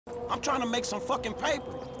I'm trying to make some fucking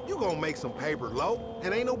paper. You gonna make some paper, Lo,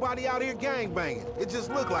 and ain't nobody out here gangbanging. It just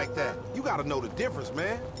look like that. You gotta know the difference,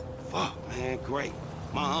 man. Fuck, man, great.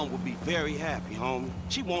 My aunt would be very happy, homie.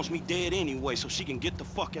 She wants me dead anyway so she can get the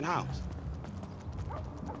fucking house.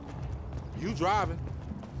 You driving.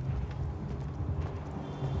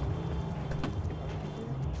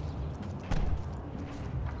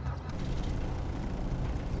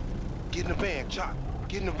 Get in the van, Chop.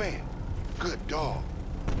 Get in the van. Good dog.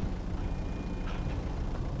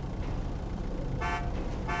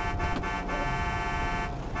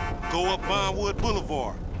 Go up Vinewood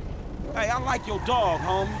Boulevard. Hey, I like your dog,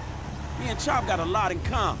 homie. Me and Chop got a lot in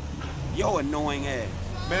common. Yo annoying ass.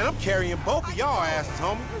 Man, I'm carrying both of y'all asses,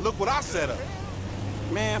 homie. Look what I set up.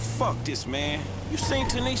 Man, fuck this, man. You seen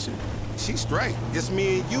Tanisha? She straight. It's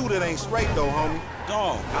me and you that ain't straight, though, homie.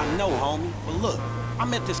 Dog, I know, homie. But look, I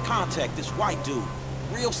met this contact, this white dude.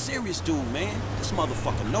 Real serious dude, man. This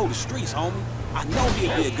motherfucker know the streets, homie. I know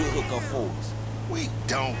he'll be a good hookup for us. We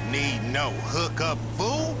don't need no hookup,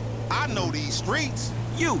 fool. I know these streets.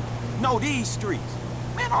 You know these streets.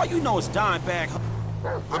 Man, all you know is dime bag.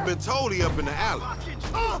 I've been told he up in the alley.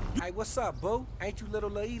 Hey, what's up, boo? Ain't you little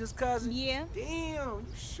Laida's cousin? Yeah. Damn, you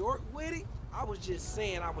short with it? I was just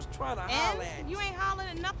saying I was trying to holler at you. You ain't hollering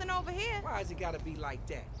at nothing over here. Why is it gotta be like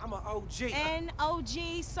that? I'm an OG. And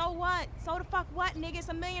OG, so what? So the fuck what, nigga? It's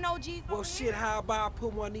a million OGs Well, over shit, here. how about I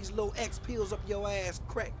put one of these little X pills up your ass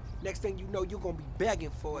crack? Next thing you know, you're gonna be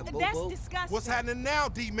begging for it, boo-boo. That's disgusting. What's happening now,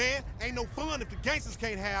 D-man? Ain't no fun if the gangsters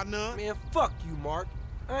can't have none. Man, fuck you, Mark.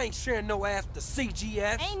 I ain't sharing no ass with the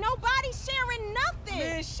CGS. Ain't nobody sharing nothing.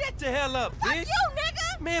 Man, shut the hell up, fuck bitch. you,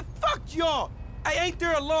 nigga. Man, fuck y'all. Hey, ain't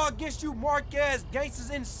there a law against you mark-ass gangsters,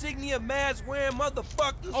 insignia, mask-wearing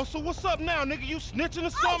motherfuckers? Oh, so what's up now, nigga? You snitching or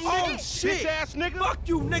something, Oh, nigga? shit. Bitch-ass nigga. Fuck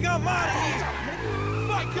you, nigga. I'm out of here. Nigga.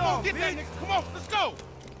 Fuck Come y'all, on, get that nigga. Come on, let's go.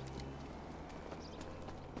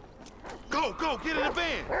 Go, get in the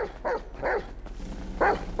van.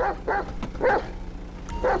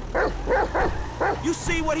 You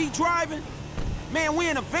see what he driving? Man, we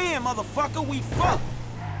in a van, motherfucker. We fucked.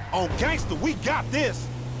 On gangster, we got this.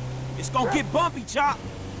 It's gonna get bumpy, Chop.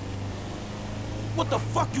 What the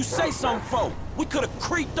fuck you say something for? We could've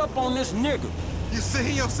creeped up on this nigga. You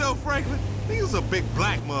see yourself, Franklin? You's a big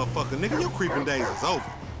black motherfucker, nigga. Your creeping days is over.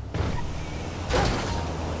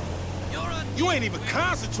 You ain't even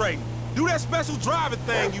concentrating. Do that special driving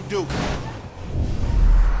thing you do.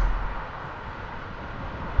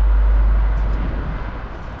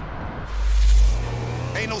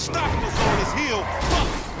 Ain't no stopping us on this hill. Fuck.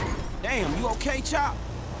 Damn, you okay, Chop?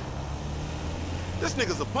 This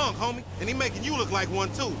nigga's a punk, homie, and he making you look like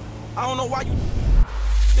one, too. I don't know why you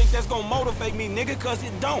think that's gonna motivate me, nigga, cause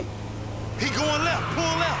it don't. He going left. Pull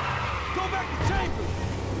left. Go back to chambers.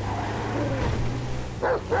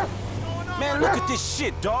 Man, look at this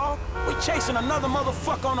shit, dawg. We chasing another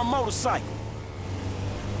motherfucker on a motorcycle.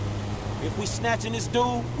 If we snatching this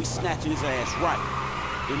dude, we snatching his ass right.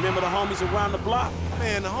 Remember the homies around the block?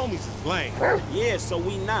 Man, the homies is lame. Yeah, so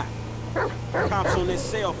we not. Cops on their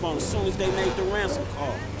cell phone as soon as they made the ransom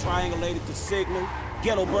call. Triangulated the signal.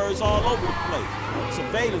 Ghetto birds all over the place.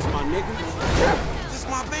 Surveillance, my nigga. This is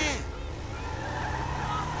my van.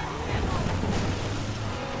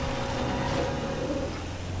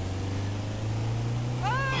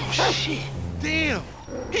 Oh, shit. Damn.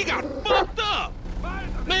 He got fucked up.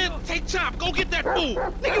 Man, take Chop. Go get that fool.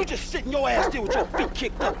 Nigga, you just sitting your ass there with your feet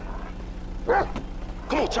kicked up.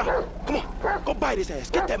 Come on, Chop. Come on. Go bite his ass.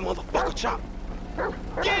 Get that motherfucker, Chop.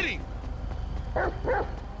 Get him.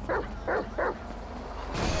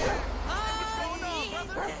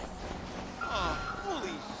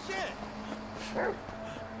 Holy shit.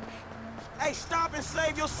 Hey, stop and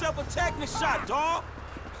save yourself a tetanus shot, dawg.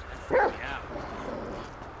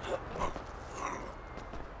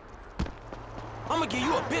 I'm gonna give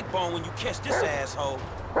you a big bone when you catch this asshole.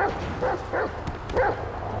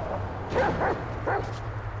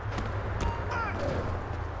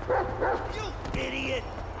 You idiot!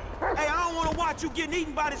 Hey, I don't want to watch you getting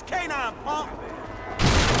eaten by this canine, punk.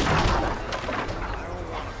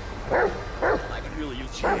 I can really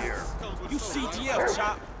use cheer. You CGF,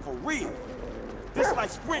 Chop, for real. This like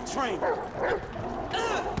sprint training.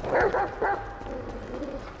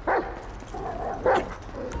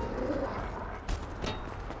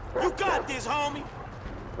 You got this, homie.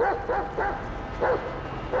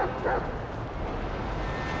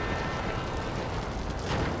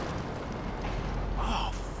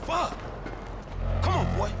 Oh, fuck. Come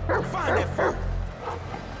on, boy. Find that fool.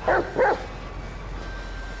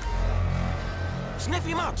 Sniff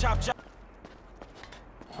him out, Chop Chop.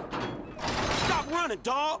 Stop running,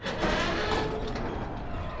 dog.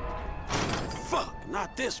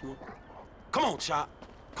 Not this one. Come on, Chop.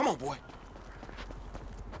 Come on, boy.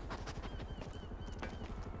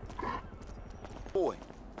 Boy,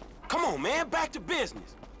 come on, man. Back to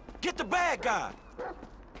business. Get the bad guy.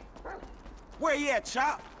 Where he at,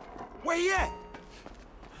 Chop? Where he at?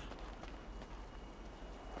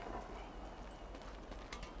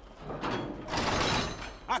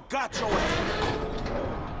 I got your ass.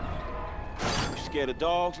 You scared of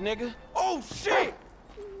dogs, nigga? Oh, shit!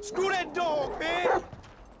 Screw that dog, man!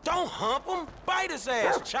 Don't hump him. Bite his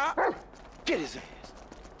ass, Chop. Get his ass.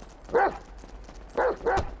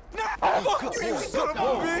 Nah, fuck you, you son of a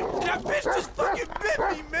bitch! That bitch just fucking bit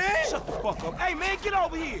me, man! Shut the fuck up. Hey, man, get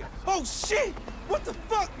over here! Oh, shit! What the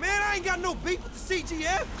fuck, man? I ain't got no beef with the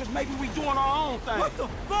CGF! Cause maybe we doing our own thing. What the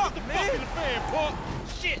fuck, man? Fuck in the fan, punk.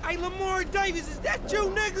 Shit! Hey, Lamar Davis, is that you,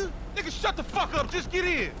 nigga? Nigga, shut the fuck up. Just get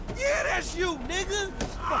in. Yeah, that's you, nigga!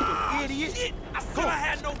 Fucking idiot! Shit. I said I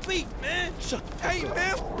had no beef, man! Shut the fuck Hey, up.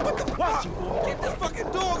 man, what the fuck? Get this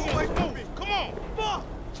fucking dog away from me! Come on. Fuck!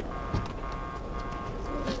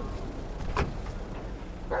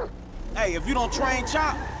 Hey, if you don't train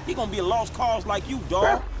Chop, he gonna be a lost cause like you,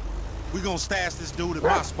 dog. We gonna stash this dude at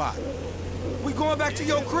my spot. We going back to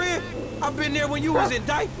your crib? I've been there when you was in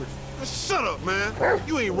diapers. Shut up, man.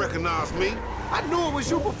 You ain't recognize me. I knew it was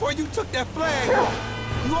you before you took that flag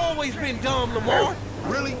off. You always been dumb, Lamar.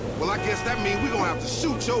 Really? Well, I guess that means we gonna have to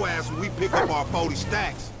shoot your ass when we pick up our 40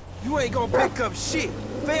 stacks. You ain't gonna pick up shit.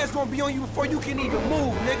 Fans gonna be on you before you can even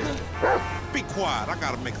move, nigga. Be quiet. I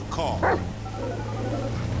gotta make a call.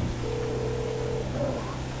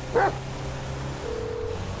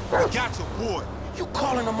 I got your boy. You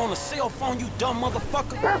calling them on the cell phone, you dumb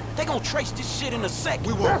motherfucker? They gonna trace this shit in a second.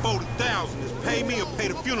 We want 40,000. Just pay me or pay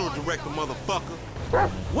the funeral director, motherfucker.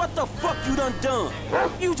 What the fuck you done?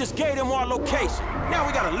 You just gave them our location. Now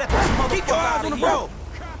we gotta let this motherfucker Keep your eyes out on of the here. road.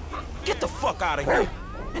 Get the fuck out of here.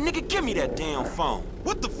 And nigga, give me that damn phone.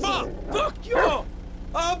 What the fuck? Fuck y'all.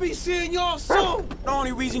 I'll be seeing y'all soon. The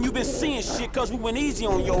only reason you been seeing shit cause we went easy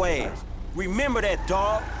on your ass. Remember that,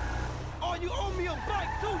 dog. Oh, you owe me a bike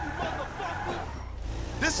too, you motherfucker.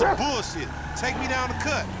 This some bullshit. Take me down the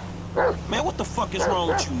cut. Man, what the fuck is wrong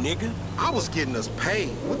with you, nigga? I was getting us paid.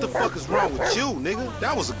 What the fuck is wrong with you, nigga?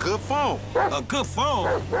 That was a good phone. A good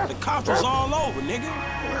phone? The cops was all over, nigga.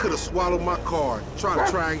 I could have swallowed my card. Try to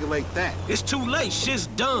triangulate that. It's too late, shit's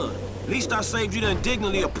done. At least I saved you the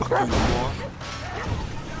indignity of fuck you, Lamar.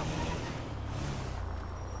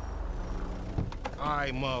 All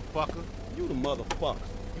right, motherfucker. You the motherfucker.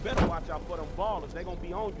 You better watch out for them ballers. They gonna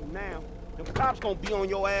be on you now. Them cops gonna be on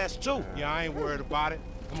your ass, too. Yeah, I ain't worried about it.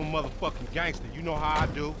 I'm a motherfucking gangster. You know how I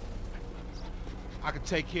do. I can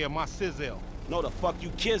take care of my sizzle. No, the fuck you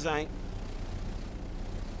kids ain't.